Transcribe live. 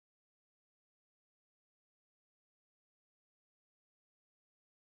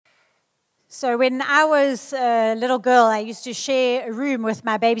So when I was a little girl, I used to share a room with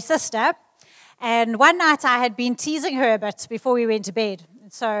my baby sister. And one night I had been teasing her a bit before we went to bed.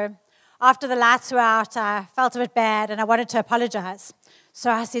 So after the lights were out, I felt a bit bad and I wanted to apologize. So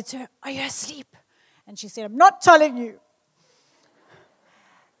I said to her, "Are you asleep?" And she said, "I'm not telling you."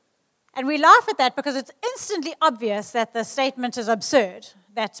 And we laugh at that because it's instantly obvious that the statement is absurd,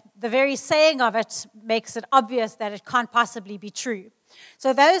 that the very saying of it makes it obvious that it can't possibly be true.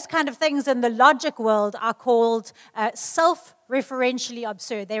 So those kind of things in the logic world are called self-referentially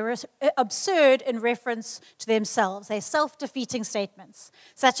absurd. They're absurd in reference to themselves. They're self-defeating statements,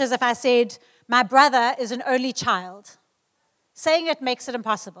 such as if I said, "My brother is an only child." Saying it makes it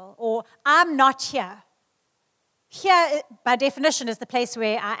impossible. Or, "I'm not here." Here, by definition, is the place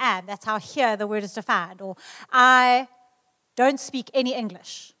where I am. That's how here the word is defined. Or, "I don't speak any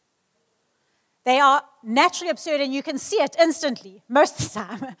English." They are naturally absurd, and you can see it instantly, most of the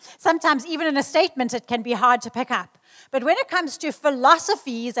time. Sometimes, even in a statement, it can be hard to pick up. But when it comes to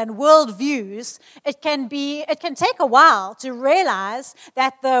philosophies and worldviews, it can take a while to realize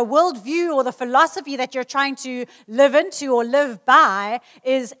that the worldview or the philosophy that you're trying to live into or live by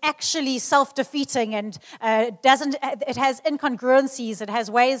is actually self-defeating and it has incongruencies. It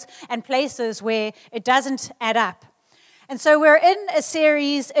has ways and places where it doesn't add up. And so we're in a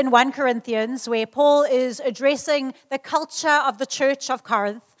series in 1 Corinthians where Paul is addressing the culture of the church of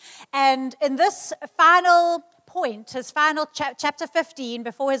Corinth. And in this final point, his final chapter 15,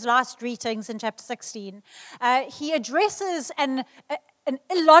 before his last greetings in chapter 16, he addresses an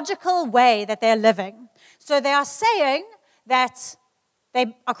illogical way that they're living. So they are saying that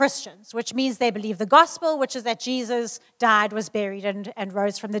they are Christians, which means they believe the gospel, which is that Jesus died, was buried, and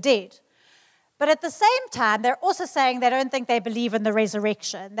rose from the dead. But at the same time, they're also saying they don't think they believe in the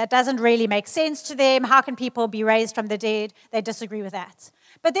resurrection. That doesn't really make sense to them. How can people be raised from the dead? They disagree with that.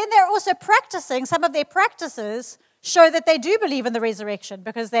 But then they're also practicing, some of their practices show that they do believe in the resurrection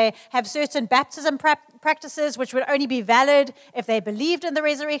because they have certain baptism practices which would only be valid if they believed in the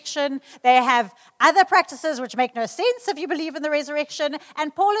resurrection. They have other practices which make no sense if you believe in the resurrection.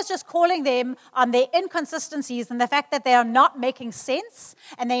 And Paul is just calling them on their inconsistencies and the fact that they are not making sense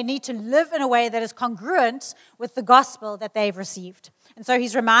and they need to live in a way that is congruent with the gospel that they've received. And so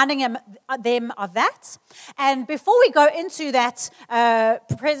he's reminding them of that. And before we go into that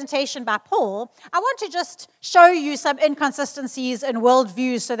presentation by Paul, I want to just show you some inconsistencies in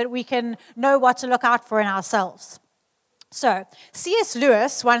worldviews so that we can know what to look out for in ourselves. So, C.S.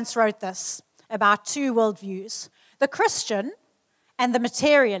 Lewis once wrote this about two worldviews. The Christian and the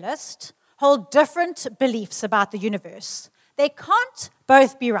materialist hold different beliefs about the universe. They can't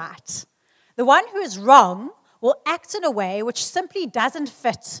both be right. The one who is wrong will act in a way which simply doesn't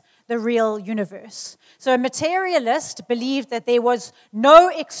fit the real universe. So a materialist believed that there was no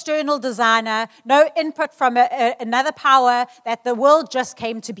external designer, no input from another power, that the world just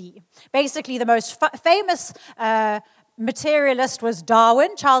came to be. Basically, the most famous materialist was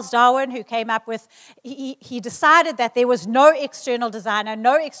Darwin, Charles Darwin, who came up with, he decided that there was no external designer,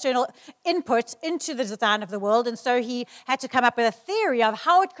 no external input into the design of the world, and so he had to come up with a theory of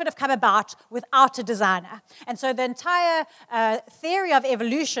how it could have come about without a designer. And so the entire theory of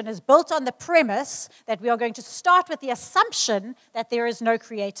evolution is built on the premise that we are going to start with the assumption that there is no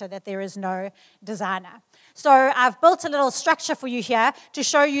creator, that there is no designer. So I've built a little structure for you here to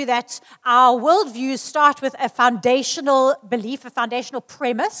show you that our worldviews start with a foundational belief, a foundational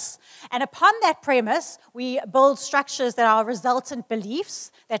premise. And upon that premise, we build structures that are resultant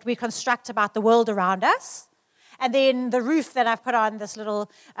beliefs that we construct about the world around us. And then the roof that I've put on this little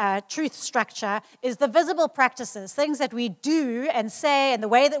truth structure is the visible practices, things that we do and say and the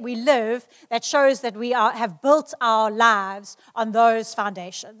way that we live that shows that we have built our lives on those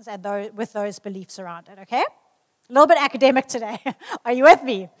foundations and with those beliefs around it, okay? A little bit academic today. Are you with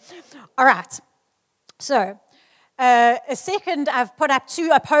me? All right. So, a second, I've put up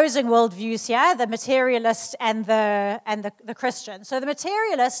two opposing worldviews here, the materialist and the Christian. So the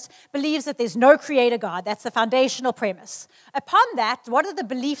materialist believes that there's no creator God. That's the foundational premise. Upon that, what are the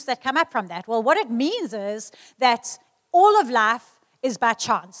beliefs that come up from that? Well, what it means is that all of life is by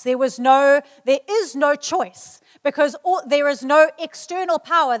chance. There is no choice because there is no external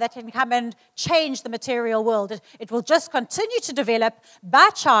power that can come and change the material world. It will just continue to develop by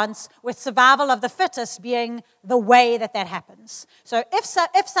chance, with survival of the fittest being the way that happens. So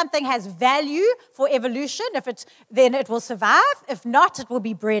if something has value for evolution, then it will survive. If not, it will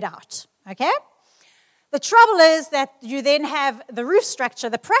be bred out. Okay? The trouble is that you then have the roof structure,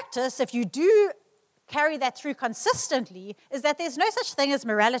 the practice. If you do carry that through consistently is that there's no such thing as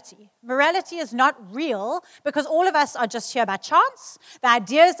morality. Morality is not real because all of us are just here by chance. The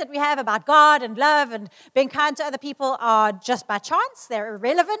ideas that we have about God and love and being kind to other people are just by chance. They're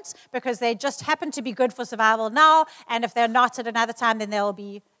irrelevant because they just happen to be good for survival now, and if they're not at another time, then they'll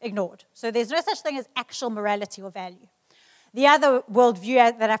be ignored. So there's no such thing as actual morality or value. The other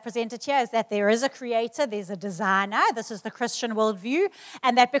worldview that I've presented here is that there is a creator, there's a designer. This is the Christian worldview.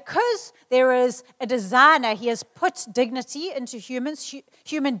 And that because there is a designer, he has put dignity into humans.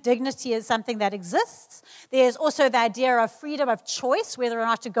 Human dignity is something that exists. There's also the idea of freedom of choice, whether or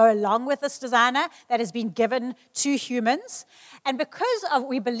not to go along with this designer that has been given to humans. And because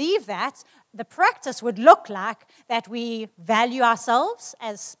we believe that, the practice would look like that we value ourselves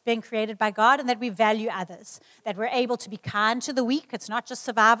as being created by God and that we value others, that we're able to be kind to the weak. It's not just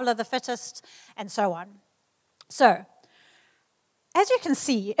survival of the fittest, and so on. So, as you can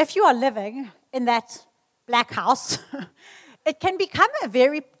see, if you are living in that black house, it can become a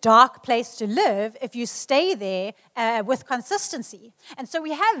very dark place to live if you stay there with consistency. And so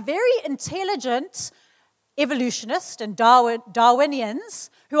we have very intelligent evolutionists and Darwinians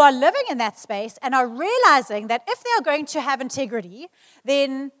who are living in that space and are realizing that if they are going to have integrity,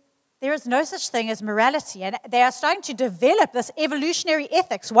 then there is no such thing as morality. And they are starting to develop this evolutionary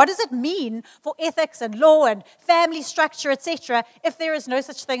ethics. What does it mean for ethics and law and family structure, etc., if there is no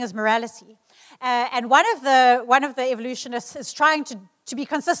such thing as morality? And one of the evolutionists is trying to be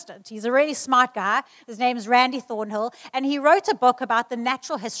consistent. He's a really smart guy. His name is Randy Thornhill, and he wrote a book about the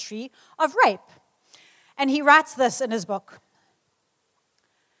natural history of rape. And he writes this in his book.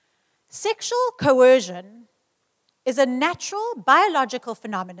 Sexual coercion is a natural biological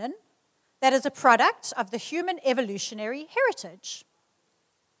phenomenon that is a product of the human evolutionary heritage.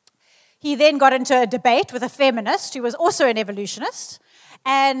 He then got into a debate with a feminist who was also an evolutionist,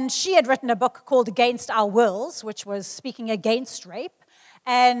 and she had written a book called Against Our Wills, which was speaking against rape.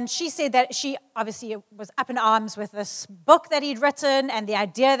 And she said that she obviously was up in arms with this book that he'd written and the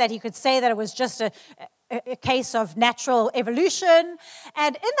idea that he could say that it was just a case of natural evolution.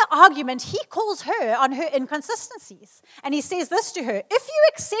 And in the argument, he calls her on her inconsistencies. And he says this to her: if you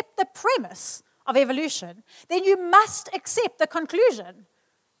accept the premise of evolution, then you must accept the conclusion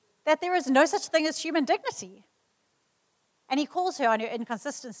that there is no such thing as human dignity. And he calls her on her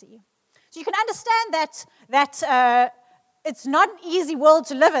inconsistency. So you can understand that it's not an easy world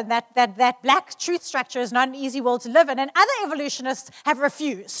to live in, that black truth structure is not an easy world to live in, and other evolutionists have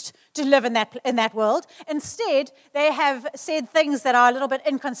refused to live in that world. Instead, they have said things that are a little bit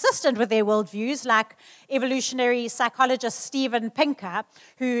inconsistent with their worldviews, like evolutionary psychologist Steven Pinker,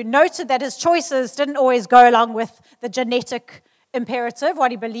 who noted that his choices didn't always go along with the genetic imperative, what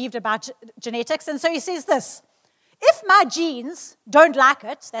he believed about genetics, and so he says this: if my genes don't like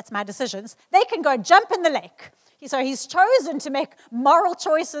it, that's my decisions, they can go jump in the lake. So he's chosen to make moral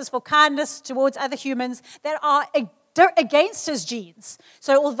choices for kindness towards other humans that are against his genes.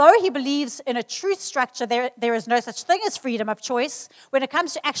 So although he believes in a truth structure, there is no such thing as freedom of choice. When it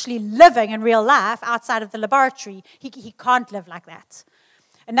comes to actually living in real life outside of the laboratory, he can't live like that.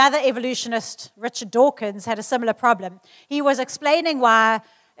 Another evolutionist, Richard Dawkins, had a similar problem. He was explaining why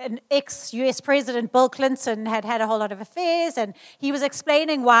an ex-US president, Bill Clinton, had a whole lot of affairs, and he was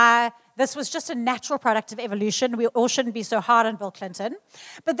explaining why this was just a natural product of evolution. We all shouldn't be so hard on Bill Clinton.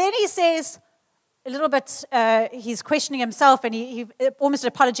 But then he says, a little bit, he's questioning himself, and he almost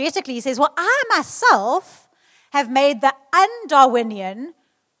apologetically, he says, well, I myself have made the un-Darwinian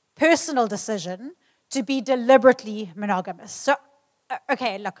personal decision to be deliberately monogamous. So,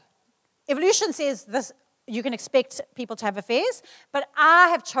 okay, look, evolution says this: you can expect people to have affairs, but I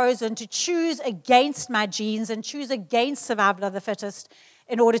have chosen to choose against my genes and choose against survival of the fittest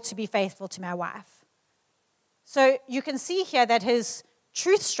in order to be faithful to my wife. So you can see here that his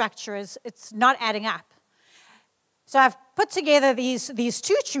truth structure it's not adding up. So I've put together these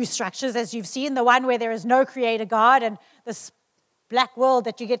two truth structures, as you've seen, the one where there is no creator God and this black world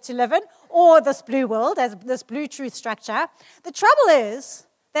that you get to live in, or this blue world, as this blue truth structure. The trouble is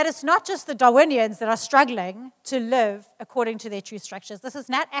that it's not just the Darwinians that are struggling to live according to their truth structures. This is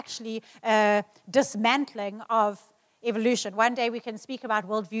not actually a dismantling of evolution. One day we can speak about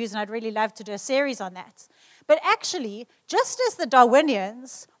worldviews, and I'd really love to do a series on that. But actually, just as the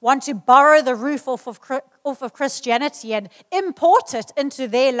Darwinians want to borrow the roof off of Christianity and import it into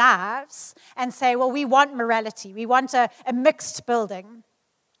their lives and say, well, we want morality, we want a mixed building.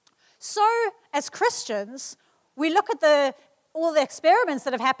 So, as Christians, we look at all the experiments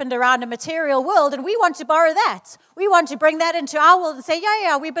that have happened around a material world, and we want to borrow that. We want to bring that into our world and say,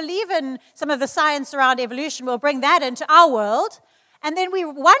 yeah, we believe in some of the science around evolution. We'll bring that into our world. And then we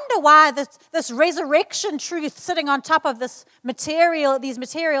wonder why this resurrection truth sitting on top of these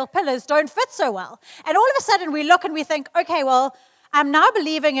material pillars don't fit so well. And all of a sudden we look and we think, okay, well, I'm now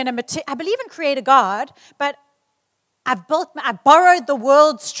believing I believe in Creator God, but I've borrowed the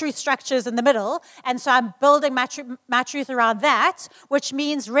world's truth structures in the middle, and so I'm building my truth around that, which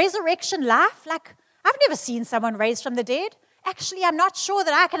means resurrection life. Like, I've never seen someone raised from the dead. Actually, I'm not sure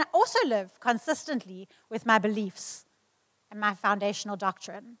that I can also live consistently with my beliefs and my foundational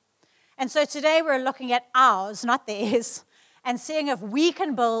doctrine. And so today we're looking at ours, not theirs, and seeing if we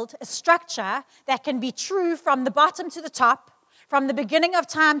can build a structure that can be true from the bottom to the top, from the beginning of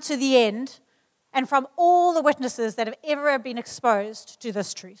time to the end, and from all the witnesses that have ever been exposed to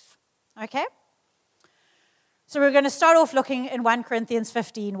this truth. Okay? So we're going to start off looking in 1 Corinthians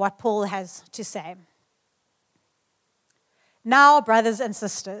 15 what Paul has to say. Now, brothers and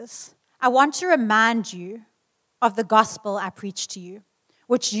sisters, I want to remind you of the gospel I preached to you,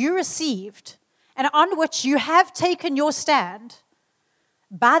 which you received, and on which you have taken your stand.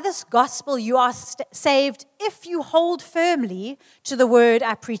 By this gospel you are saved if you hold firmly to the word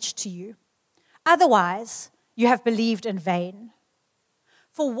I preached to you. Otherwise, you have believed in vain.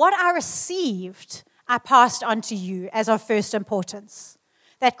 For what I received, I passed on to you as of first importance,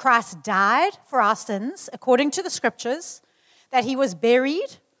 that Christ died for our sins according to the Scriptures, that he was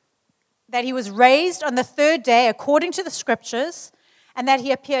buried, that he was raised on the third day according to the Scriptures, and that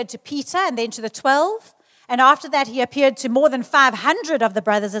he appeared to Peter and then to the 12, and after that he appeared to more than 500 of the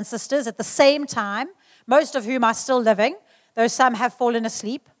brothers and sisters at the same time, most of whom are still living, though some have fallen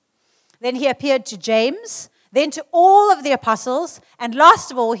asleep. Then he appeared to James, then to all of the apostles, and last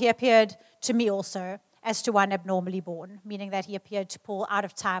of all, he appeared to me also, as to one abnormally born, meaning that he appeared to Paul out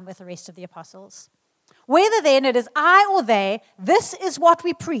of time with the rest of the apostles. Whether then it is I or they, this is what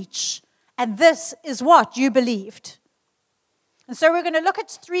we preach, and this is what you believed. And so we're going to look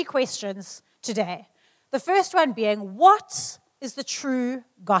at 3 questions today. The first one being, what is the true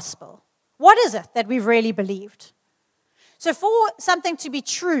gospel? What is it that we've really believed? So for something to be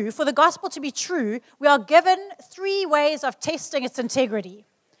true, for the gospel to be true, we are given 3 ways of testing its integrity.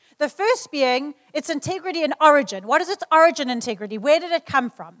 The first being its integrity in origin. What is its origin integrity? Where did it come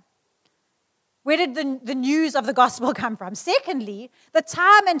from? Where did the news of the gospel come from? Secondly, the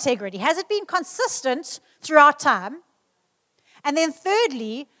time integrity. Has it been consistent throughout time? And then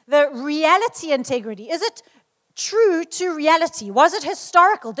thirdly, the reality integrity. Is it true to reality? Was it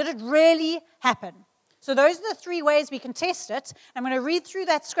historical? Did it really happen? So those are the 3 ways we can test it. I'm going to read through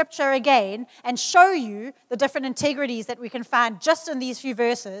that scripture again and show you the different integrities that we can find just in these few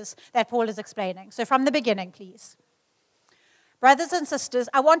verses that Paul is explaining. So from the beginning, please. Brothers and sisters,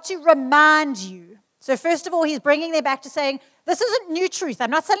 I want to remind you. So first of all, he's bringing them back to saying, this isn't new truth.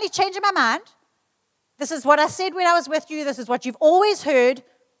 I'm not suddenly changing my mind. This is what I said when I was with you. This is what you've always heard.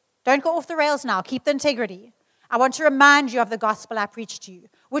 Don't go off the rails now. Keep the integrity. I want to remind you of the gospel I preached to you,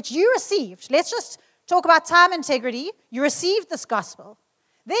 which you received. Let's just talk about time integrity. You received this gospel.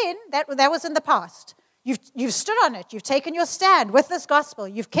 Then, that was in the past. You've stood on it. You've taken your stand with this gospel.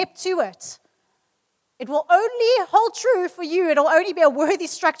 You've kept to it. It will only hold true for you. It will only be a worthy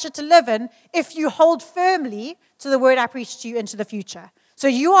structure to live in if you hold firmly to the word I preached to you into the future. So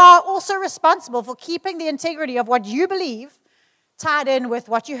you are also responsible for keeping the integrity of what you believe tied in with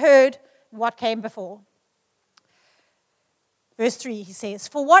what you heard and what came before. Verse 3, he says,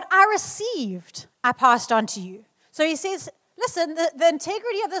 for what I received, I passed on to you. So he says, listen, the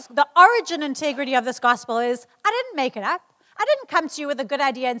integrity of this, the origin integrity of this gospel is, I didn't make it up. I didn't come to you with a good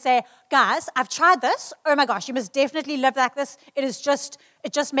idea and say, guys, I've tried this. Oh my gosh, you must definitely live like this. It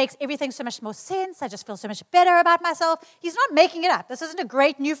just makes everything so much more sense. I just feel so much better about myself. He's not making it up. This isn't a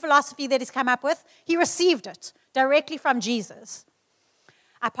great new philosophy that he's come up with. He received it directly from Jesus.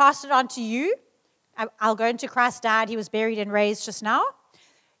 I passed it on to you. I'll go into Christ died. He was buried and raised just now.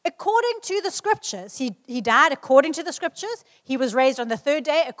 According to the Scriptures. He died according to the Scriptures. He was raised on the third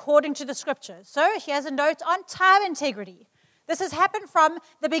day according to the Scriptures. So he has a note on time integrity. This has happened from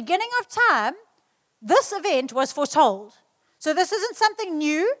the beginning of time. This event was foretold. So this isn't something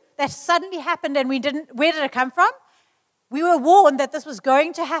new that suddenly happened and we didn't. Where did it come from? We were warned that this was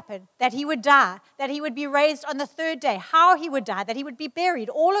going to happen, that he would die, that he would be raised on the third day, how he would die, that he would be buried.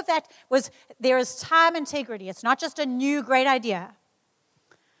 All of that there is time integrity. It's not just a new great idea.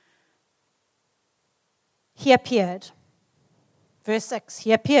 He appeared. Verse 6,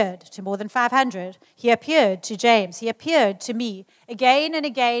 he appeared to more than 500. He appeared to James. He appeared to me. Again and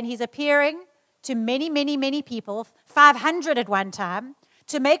again, he's appearing to many, many, many people, 500 at one time,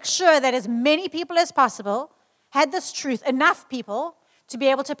 to make sure that as many people as possible had this truth, enough people to be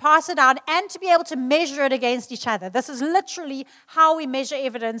able to pass it on, and to be able to measure it against each other. This is literally how we measure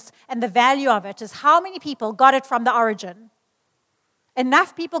evidence, and the value of it is how many people got it from the origin.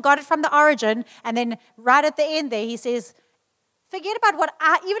 Enough people got it from the origin, and then right at the end there, he says, forget about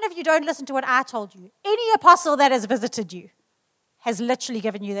even if you don't listen to what I told you, any apostle that has visited you has literally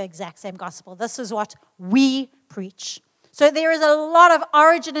given you the exact same gospel. This is what we preach. So there is a lot of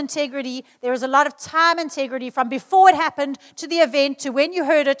origin integrity. There is a lot of time integrity from before it happened to the event, to when you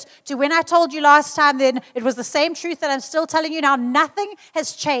heard it, to when I told you last time. Then it was the same truth that I'm still telling you now. Nothing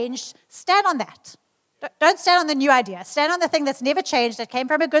has changed. Stand on that. Don't stand on the new idea. Stand on the thing that's never changed, that came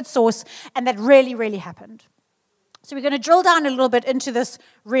from a good source, and that really, really happened. So we're going to drill down a little bit into this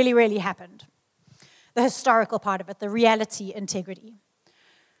really, really happened. The historical part of it, the reality integrity.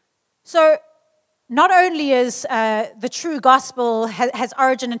 So not only is the true gospel has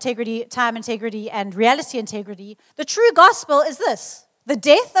origin integrity, time integrity, and reality integrity, the true gospel is this: the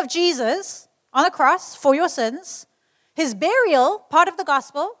death of Jesus on the cross for your sins, his burial, part of the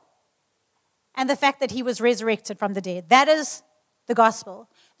gospel, and the fact that he was resurrected from the dead. That is the gospel.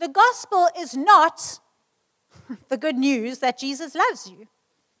 The gospel is not the good news that Jesus loves you.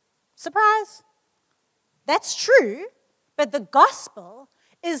 Surprise. That's true, but the gospel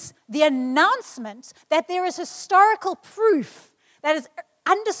is the announcement that there is historical proof that is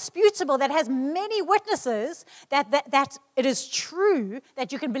undisputable, that has many witnesses, that it is true,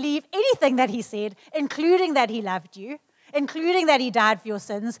 that you can believe anything that he said, including that he loved you, including that he died for your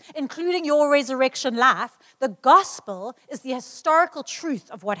sins, including your resurrection life. The gospel is the historical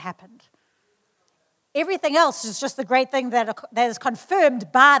truth of what happened. Everything else is just the great thing that is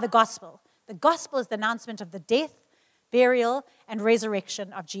confirmed by the gospel. The gospel is the announcement of the death, burial, and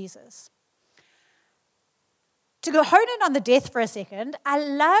resurrection of Jesus. To go hone in on the death for a second, I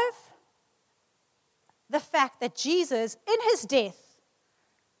love the fact that Jesus, in his death,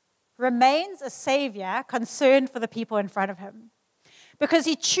 remains a savior concerned for the people in front of him. Because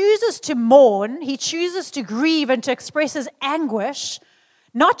he chooses to mourn, he chooses to grieve and to express his anguish,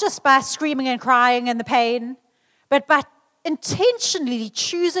 not just by screaming and crying in the pain, but by intentionally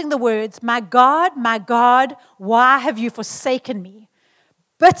choosing the words, my God, why have you forsaken me?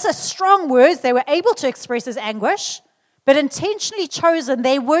 Bitter, strong words. They were able to express his anguish, but intentionally chosen.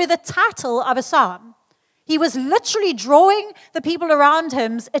 They were the title of a psalm. He was literally drawing the people around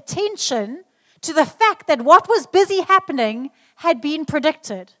him's attention to the fact that what was busy happening had been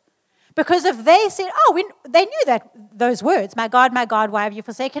predicted. Because if they said, they knew that those words, my God, why have you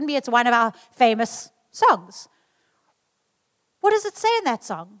forsaken me? It's one of our famous songs. What does it say in that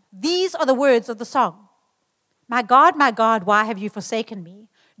song? These are the words of the song. My God, why have you forsaken me?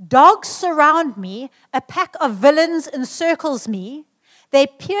 Dogs surround me, a pack of villains encircles me. They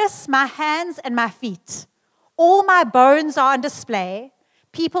pierce my hands and my feet. All my bones are on display.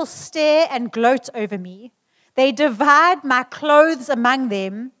 People stare and gloat over me. They divide my clothes among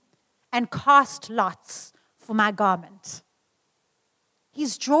them and cast lots for my garment.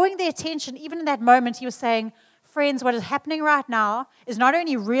 He's drawing their attention. Even in that moment, he was saying, friends, what is happening right now is not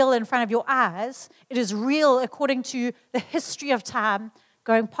only real in front of your eyes, it is real according to the history of time,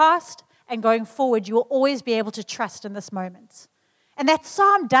 going past and going forward. You will always be able to trust in this moment. And that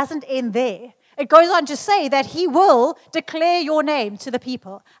psalm doesn't end there. It goes on to say that he will declare your name to the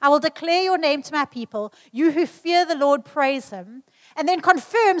people. I will declare your name to my people. You who fear the Lord, praise him. And then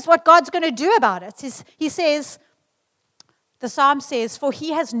confirms what God's going to do about it. He says, the psalm says, for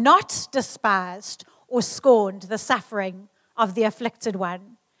he has not despised or scorned the suffering of the afflicted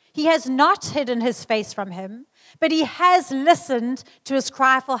one. He has not hidden his face from him, but he has listened to his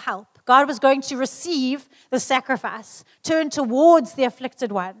cry for help. God was going to receive the sacrifice, turn towards the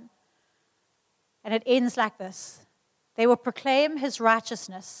afflicted one. And it ends like this. They will proclaim his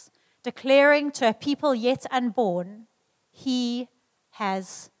righteousness, declaring to a people yet unborn, he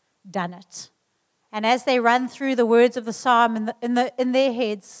has done it. And as they run through the words of the psalm in their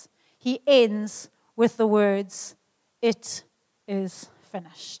heads, he ends with the words, it is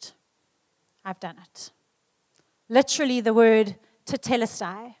finished. I've done it. Literally the word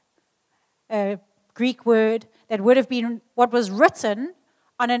tetelestai, a Greek word that would have been what was written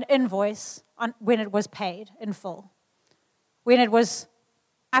on an invoice when it was paid in full. When it was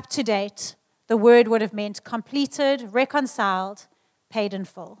up to date, the word would have meant completed, reconciled, paid in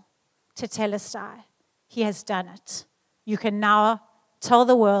full. Tetelestai. He has done it. You can now tell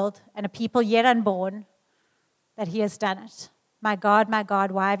the world and a people yet unborn that he has done it. My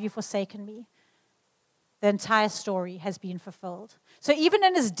God, why have you forsaken me? The entire story has been fulfilled. So even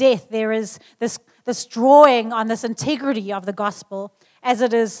in his death, there is this drawing on this integrity of the gospel as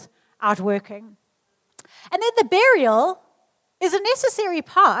it is outworking. And then the burial is a necessary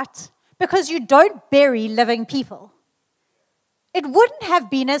part because you don't bury living people. It wouldn't have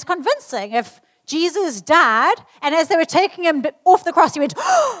been as convincing if Jesus died, and as they were taking him off the cross, he went,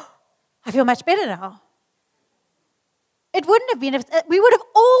 "Oh, I feel much better now." It wouldn't have been if we would have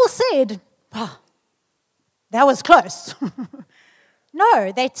all said, "Oh, that was close."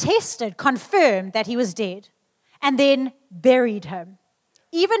 No, they tested, confirmed that he was dead, and then buried him.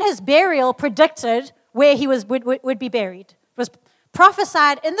 Even his burial predicted where he would be buried. It was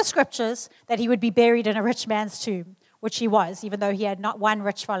prophesied in the scriptures that he would be buried in a rich man's tomb, which he was, even though he had not one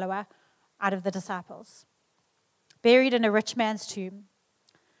rich follower out of the disciples. Buried in a rich man's tomb,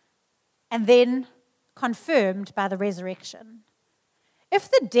 and then confirmed by the resurrection. If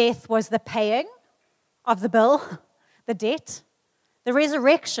the death was the paying of the bill, the debt, the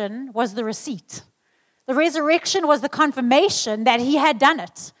resurrection was the receipt. The resurrection was the confirmation that he had done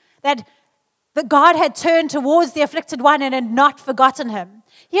it, that God had turned towards the afflicted one and had not forgotten him.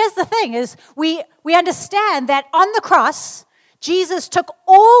 Here's the thing, is we understand that on the cross, Jesus took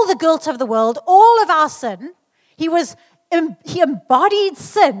all the guilt of the world, all of our sin. He embodied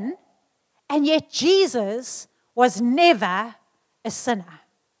sin, and yet Jesus was never a sinner.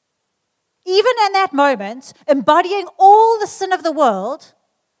 Even in that moment, embodying all the sin of the world,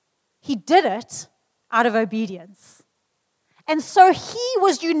 he did it out of obedience. And so he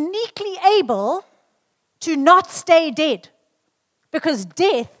was uniquely able to not stay dead, because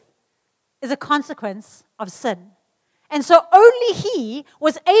death is a consequence of sin. And so only he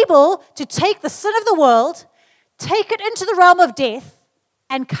was able to take the sin of the world, take it into the realm of death,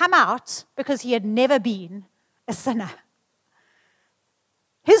 and come out because he had never been a sinner.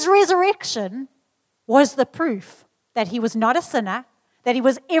 His resurrection was the proof that he was not a sinner, that he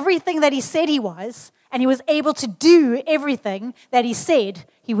was everything that he said he was, and he was able to do everything that he said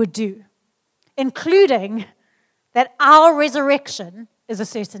he would do, including that our resurrection is a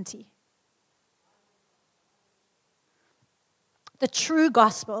certainty. The true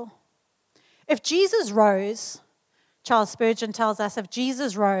gospel. If Jesus rose, Charles Spurgeon tells us, if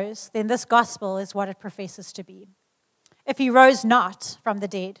Jesus rose, then this gospel is what it professes to be. If he rose not from the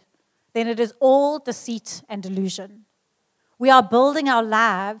dead, then it is all deceit and delusion. We are building our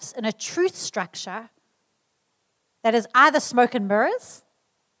lives in a truth structure that is either smoke and mirrors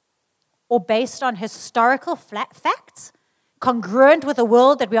or based on historical facts, congruent with a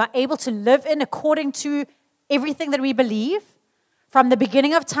world that we are able to live in according to everything that we believe, from the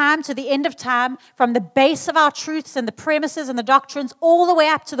beginning of time to the end of time, from the base of our truths and the premises and the doctrines, all the way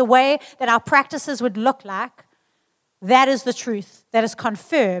up to the way that our practices would look like. That is the truth that is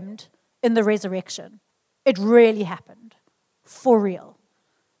confirmed in the resurrection. It really happened, for real.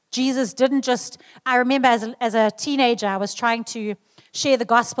 Jesus didn't just, I remember as a teenager, I was trying to share the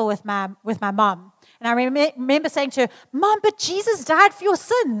gospel with my mom. And I remember saying to her, "Mom, but Jesus died for your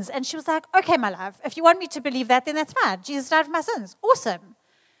sins." And she was like, "Okay, my love, if you want me to believe that, then that's fine. Jesus died for my sins. Awesome."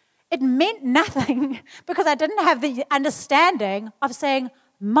 It meant nothing because I didn't have the understanding of saying,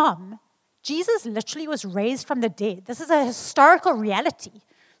 "Mom, Jesus literally was raised from the dead. This is a historical reality.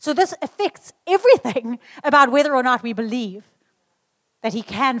 So this affects everything about whether or not we believe that he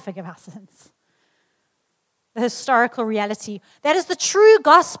can forgive our sins." The historical reality. That is the true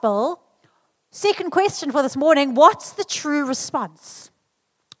gospel. Second question for this morning, what's the true response?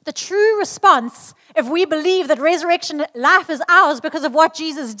 The true response, if we believe that resurrection life is ours because of what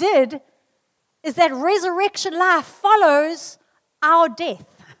Jesus did, is that resurrection life follows our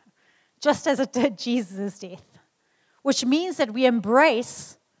death, just as it did Jesus' death, which means that we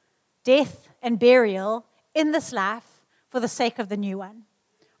embrace death and burial in this life for the sake of the new one.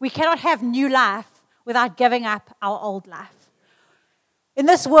 We cannot have new life without giving up our old life. In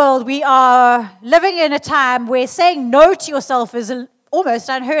this world, we are living in a time where saying no to yourself is almost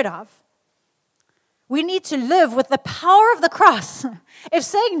unheard of. We need to live with the power of the cross. If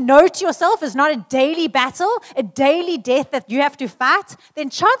saying no to yourself is not a daily battle, a daily death that you have to fight, then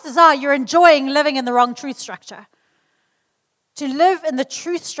chances are you're enjoying living in the wrong truth structure. To live in the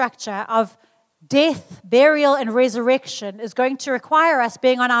truth structure of death, burial, and resurrection is going to require us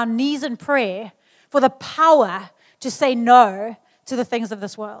being on our knees in prayer for the power to say no to the things of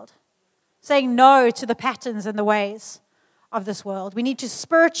this world, saying no to the patterns and the ways of this world. We need to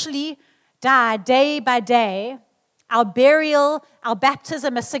spiritually die day by day. Our burial, our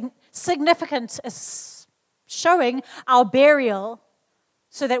baptism is significant, is showing our burial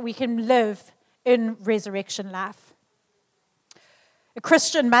so that we can live in resurrection life. A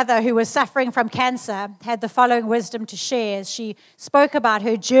Christian mother who was suffering from cancer had the following wisdom to share as she spoke about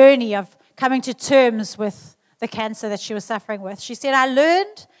her journey of coming to terms with the cancer that she was suffering with. She said, "I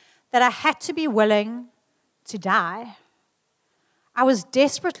learned that I had to be willing to die. I was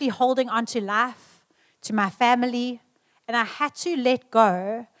desperately holding on to life, to my family, and I had to let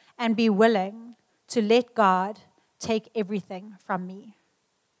go and be willing to let God take everything from me.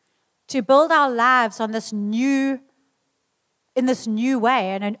 To build our lives in this new way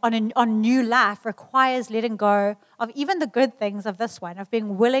and on new life requires letting go of even the good things of this one, of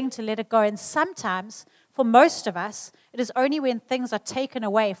being willing to let it go. And sometimes, for most of us, it is only when things are taken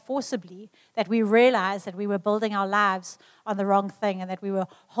away forcibly that we realize that we were building our lives on the wrong thing and that we were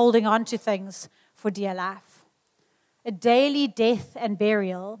holding on to things for dear life. A daily death and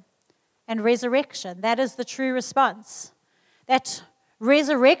burial and resurrection, that is the true response. That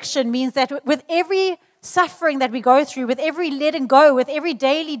resurrection means that with every suffering that we go through, with every letting go, with every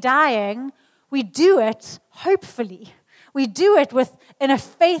daily dying, we do it hopefully. We do it in a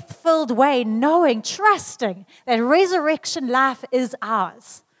faith-filled way, knowing, trusting that resurrection life is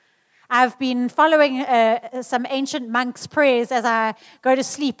ours. I've been following some ancient monks' prayers as I go to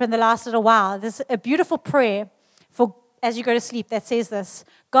sleep in the last little while. There's a beautiful prayer for as you go to sleep that says this: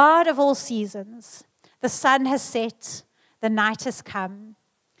 God of all seasons, the sun has set, the night has come.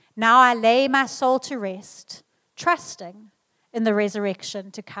 Now I lay my soul to rest, trusting in the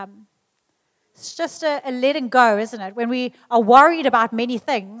resurrection to come. It's just a letting go, isn't it? When we are worried about many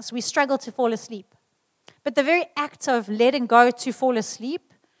things, we struggle to fall asleep. But the very act of letting go to fall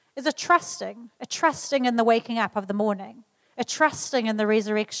asleep is a trusting in the waking up of the morning, a trusting in the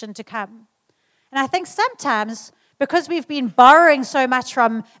resurrection to come. And I think sometimes, because we've been borrowing so much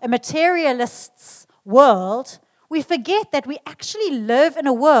from a materialist's world, we forget that we actually live in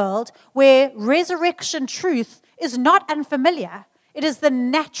a world where resurrection truth is not unfamiliar. It is the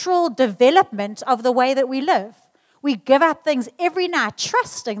natural development of the way that we live. We give up things every night,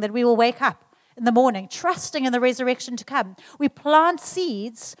 trusting that we will wake up in the morning, trusting in the resurrection to come. We plant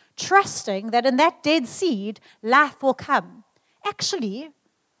seeds, trusting that in that dead seed, life will come. Actually,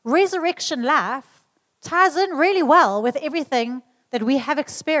 resurrection life ties in really well with everything that we have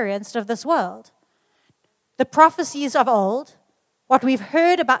experienced of this world. The prophecies of old, what we've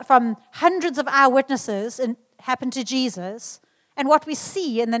heard about from hundreds of eyewitnesses and happened to Jesus, and what we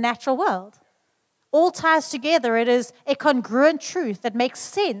see in the natural world. All ties together. It is a congruent truth that makes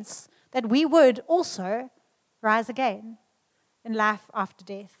sense that we would also rise again in life after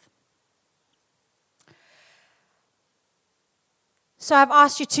death. So I've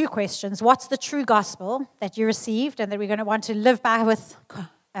asked you two questions. What's the true gospel that you received and that we're going to want to live by with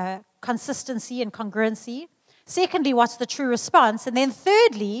consistency and congruency? Secondly, what's the true response? And then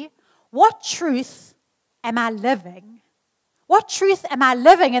thirdly, what truth am I living? What truth am I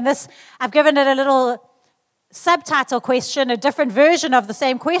living? In this, I've given it a little subtitle question, a different version of the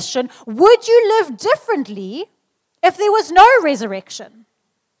same question. Would you live differently if there was no resurrection?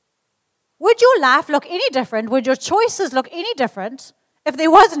 Would your life look any different? Would your choices look any different if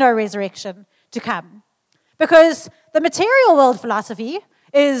there was no resurrection to come? Because the material world philosophy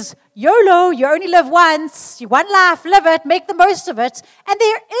is YOLO, you only live once, you one life, live it, make the most of it. And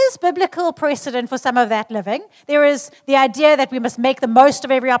there is biblical precedent for some of that living. There is the idea that we must make the most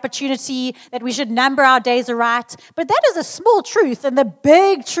of every opportunity, that we should number our days aright. But that is a small truth, and the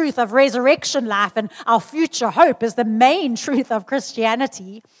big truth of resurrection life and our future hope is the main truth of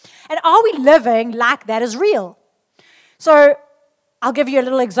Christianity. And are we living like that is real? So I'll give you a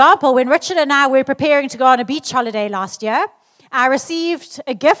little example. When Richard and I were preparing to go on a beach holiday last year, I received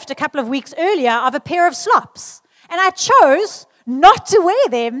a gift a couple of weeks earlier of a pair of slops. And I chose not to wear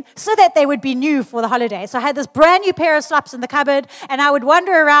them so that they would be new for the holiday. So I had this brand new pair of slops in the cupboard, and I would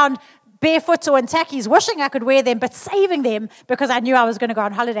wander around barefoot or in tackies, wishing I could wear them, but saving them because I knew I was going to go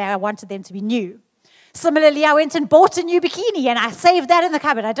on holiday. I wanted them to be new. Similarly, I went and bought a new bikini, and I saved that in the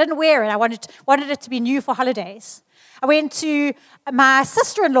cupboard. I didn't wear it. I wanted it to be new for holidays. I went to my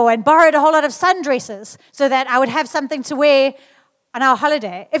sister-in-law and borrowed a whole lot of sundresses so that I would have something to wear on our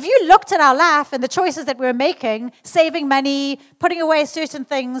holiday. If you looked at our life and the choices that we were making, saving money, putting away certain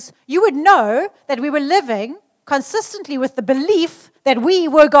things, you would know that we were living consistently with the belief that we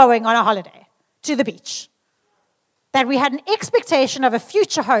were going on a holiday to the beach. That we had an expectation of a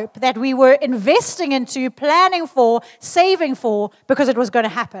future hope that we were investing into, planning for, saving for, because it was going to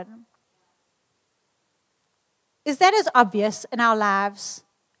happen. Is that as obvious in our lives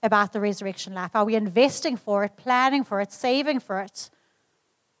about the resurrection life? Are we investing for it, planning for it, saving for it,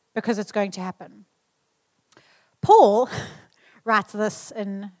 because it's going to happen? Paul writes this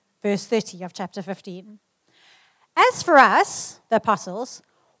in verse 30 of chapter 15. As for us, the apostles,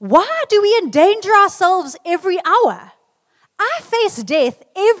 why do we endanger ourselves every hour? I face death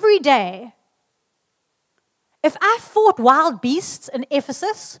every day. If I fought wild beasts in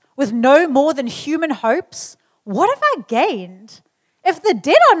Ephesus with no more than human hopes, what have I gained? If the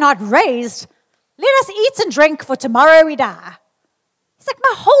dead are not raised, let us eat and drink, for tomorrow we die. It's like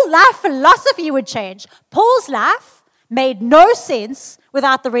my whole life philosophy would change. Paul's life made no sense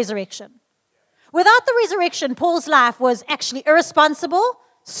without the resurrection. Without the resurrection, Paul's life was actually irresponsible,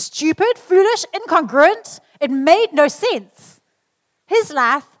 stupid, foolish, incongruent. It made no sense. His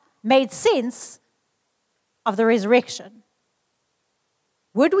life made sense of the resurrection.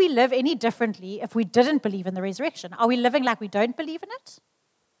 Would we live any differently if we didn't believe in the resurrection? Are we living like we don't believe in it?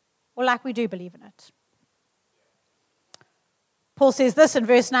 Or like we do believe in it? Paul says this in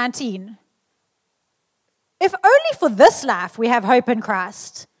verse 19. If only for this life we have hope in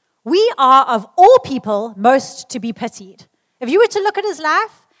Christ, we are of all people most to be pitied. If you were to look at his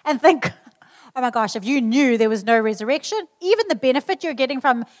life and think, oh my gosh, if you knew there was no resurrection, even the benefit you're getting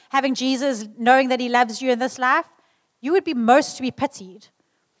from having Jesus, knowing that he loves you in this life, you would be most to be pitied.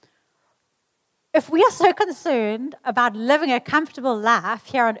 If we are so concerned about living a comfortable life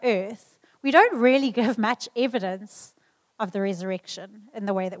here on earth, we don't really give much evidence of the resurrection in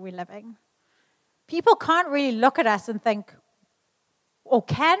the way that we're living. People can't really look at us and think, or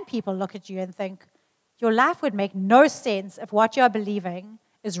can people look at you and think, your life would make no sense if what you're believing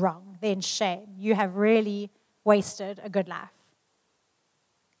is wrong. Then shame. You have really wasted a good life.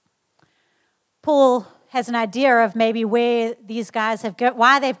 Paul has an idea of maybe where these guys have,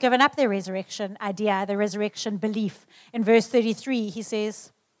 why they've given up their resurrection idea, the resurrection belief. In verse 33, he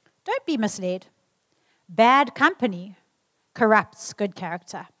says, don't be misled. Bad company corrupts good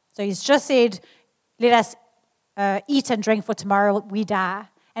character. So he's just said, let us eat and drink, for tomorrow we die.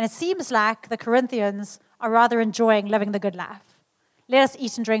 And it seems like the Corinthians are rather enjoying living the good life. Let us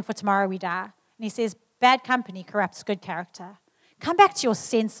eat and drink, for tomorrow we die. And he says, bad company corrupts good character. Come back to your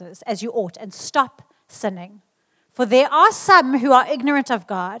senses as you ought and stop sinning. For there are some who are ignorant of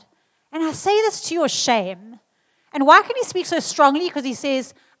God. And I say this to your shame. And why can he speak so strongly? Because he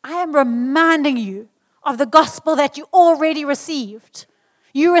says, I am reminding you of the gospel that you already received.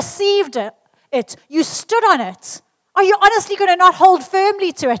 You received it. You stood on it. Are you honestly going to not hold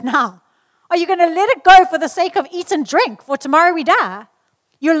firmly to it now? Are you going to let it go for the sake of eat and drink, for tomorrow we die?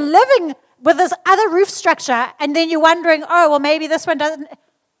 You're living with this other roof structure, and then you're wondering, oh, well, maybe this one doesn't.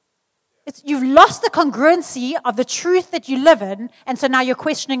 You've lost the congruency of the truth that you live in, and so now you're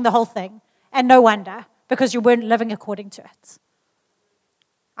questioning the whole thing. And no wonder, because you weren't living according to it.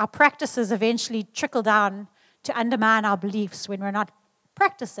 Our practices eventually trickle down to undermine our beliefs when we're not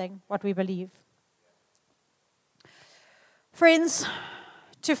practicing what we believe. Friends,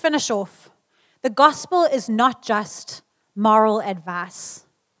 to finish off, the gospel is not just moral advice.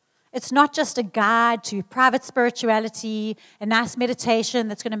 It's not just a guide to private spirituality, a nice meditation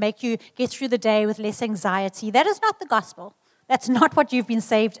that's going to make you get through the day with less anxiety. That is not the gospel. That's not what you've been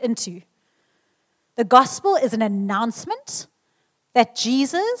saved into. The gospel is an announcement that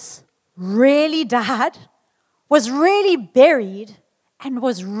Jesus really died, was really buried, and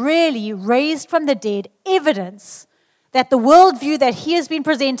was really raised from the dead, evidence that the worldview that he has been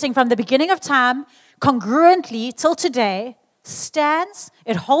presenting from the beginning of time, congruently till today, stands,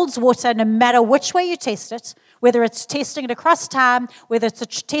 it holds water no matter which way you test it, whether it's testing it across time, whether it's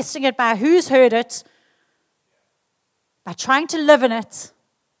testing it by who's heard it, by trying to live in it,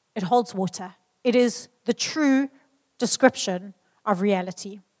 it holds water. It is the true description of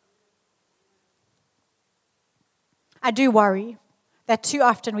reality. I do worry that too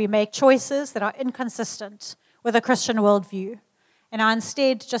often we make choices that are inconsistent with a Christian worldview and are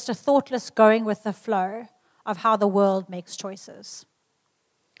instead just a thoughtless going with the flow of how the world makes choices.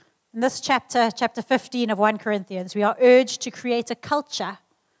 In this chapter 15 of 1 Corinthians, we are urged to create a culture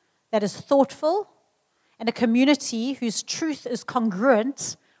that is thoughtful and a community whose truth is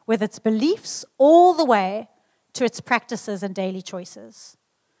congruent with its beliefs all the way to its practices and daily choices.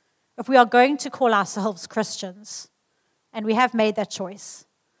 If we are going to call ourselves Christians, and we have made that choice,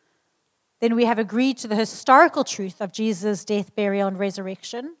 then we have agreed to the historical truth of Jesus' death, burial, and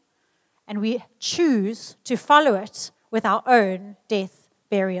resurrection, and we choose to follow it with our own death,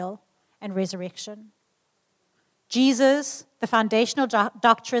 burial, and resurrection. Jesus, the foundational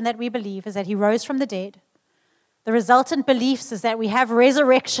doctrine that we believe is that he rose from the dead. The resultant beliefs is that we have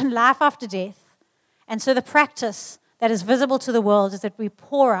resurrection, life after death. And so the practice that is visible to the world is that we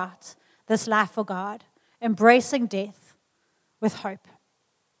pour out this life for God, embracing death with hope.